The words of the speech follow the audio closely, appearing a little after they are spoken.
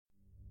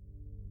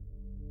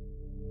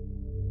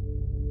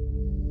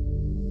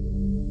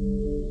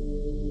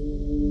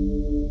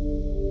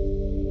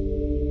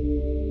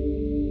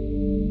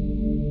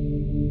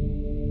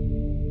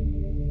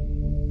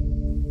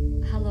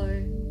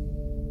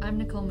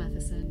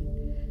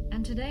Matheson,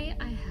 and today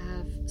I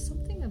have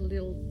something a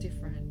little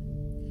different.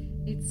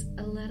 It's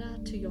a letter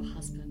to your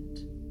husband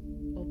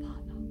or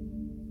partner.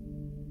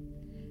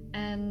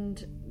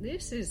 And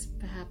this is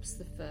perhaps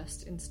the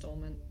first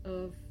installment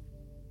of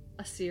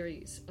a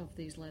series of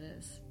these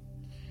letters.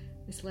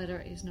 This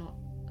letter is not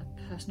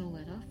a personal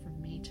letter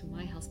from me to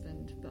my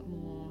husband, but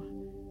more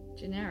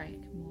generic,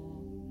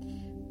 more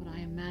what I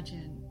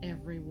imagine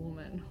every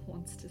woman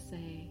wants to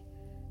say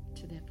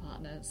to their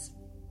partners.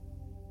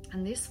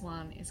 And this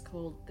one is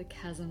called The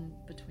Chasm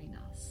Between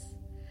Us.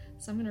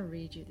 So I'm going to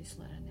read you this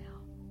letter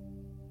now.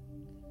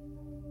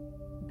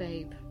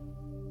 Babe,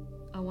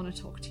 I want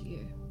to talk to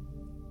you,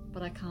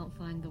 but I can't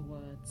find the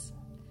words,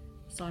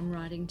 so I'm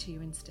writing to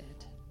you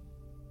instead.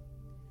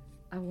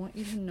 I want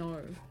you to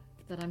know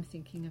that I'm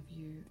thinking of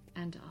you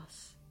and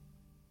us.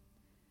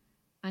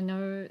 I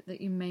know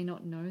that you may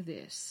not know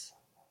this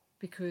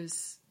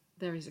because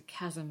there is a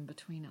chasm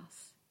between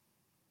us.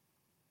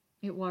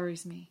 It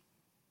worries me.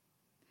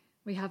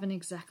 We haven't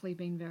exactly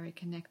been very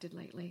connected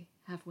lately,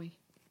 have we?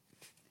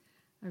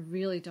 I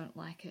really don't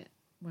like it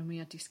when we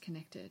are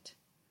disconnected.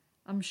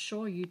 I'm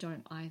sure you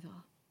don't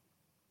either.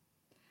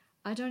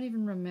 I don't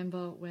even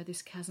remember where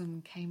this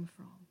chasm came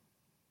from.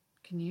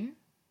 Can you?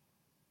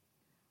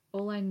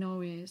 All I know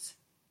is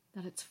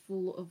that it's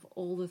full of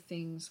all the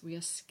things we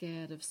are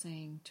scared of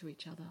saying to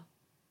each other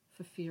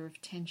for fear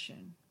of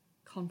tension,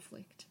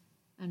 conflict,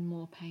 and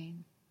more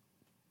pain.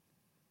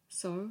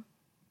 So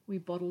we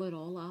bottle it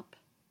all up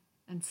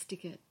and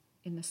stick it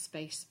in the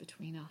space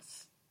between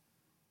us.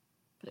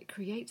 But it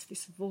creates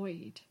this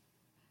void,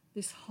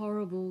 this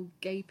horrible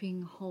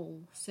gaping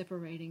hole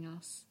separating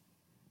us,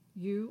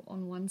 you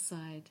on one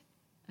side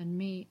and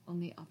me on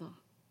the other.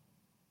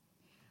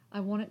 I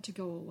want it to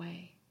go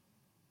away.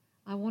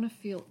 I want to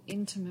feel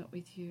intimate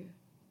with you,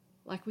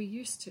 like we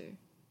used to.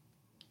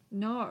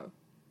 No,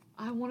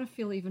 I want to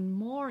feel even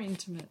more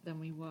intimate than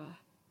we were.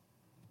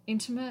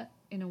 Intimate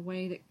in a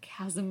way that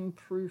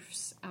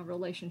chasm-proofs our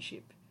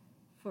relationship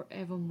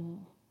forevermore.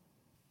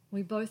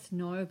 We both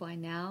know by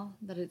now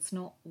that it's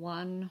not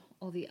one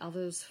or the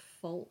other's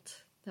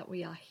fault that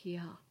we are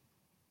here.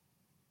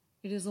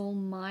 It is all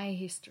my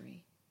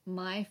history,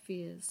 my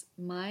fears,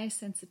 my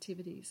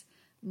sensitivities,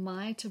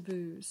 my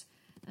taboos,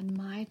 and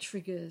my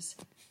triggers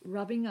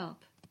rubbing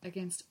up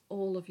against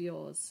all of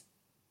yours.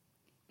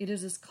 It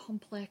is as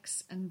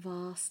complex and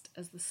vast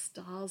as the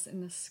stars in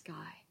the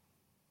sky.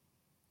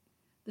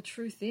 The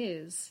truth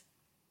is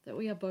that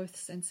we are both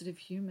sensitive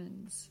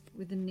humans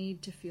with the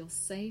need to feel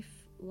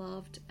safe,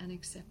 loved, and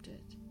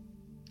accepted.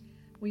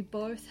 We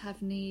both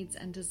have needs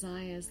and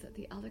desires that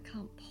the other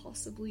can't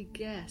possibly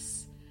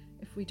guess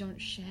if we don't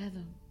share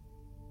them.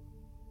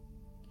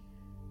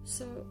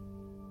 So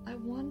I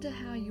wonder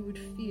how you would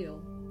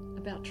feel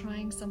about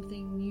trying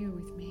something new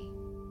with me.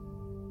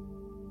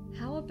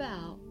 How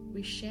about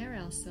we share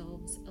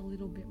ourselves a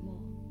little bit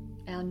more?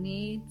 Our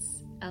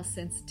needs, our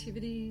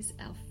sensitivities,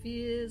 our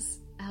fears,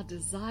 our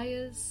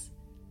desires,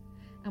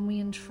 and we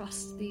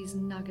entrust these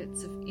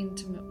nuggets of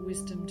intimate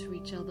wisdom to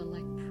each other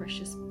like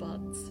precious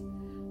buds,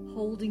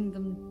 holding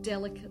them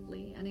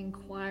delicately and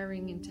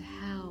inquiring into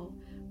how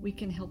we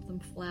can help them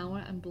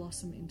flower and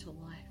blossom into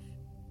life.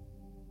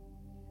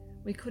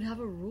 We could have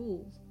a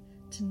rule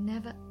to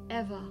never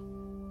ever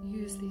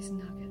use these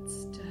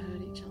nuggets to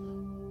hurt each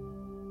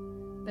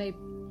other. Babe,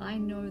 I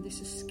know this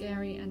is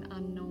scary and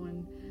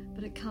unknown,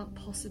 but it can't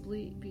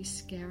possibly be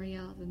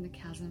scarier than the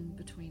chasm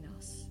between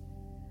us.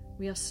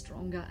 We are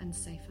stronger and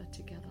safer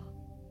together.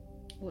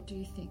 What do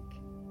you think?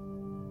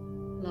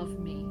 Love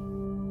me.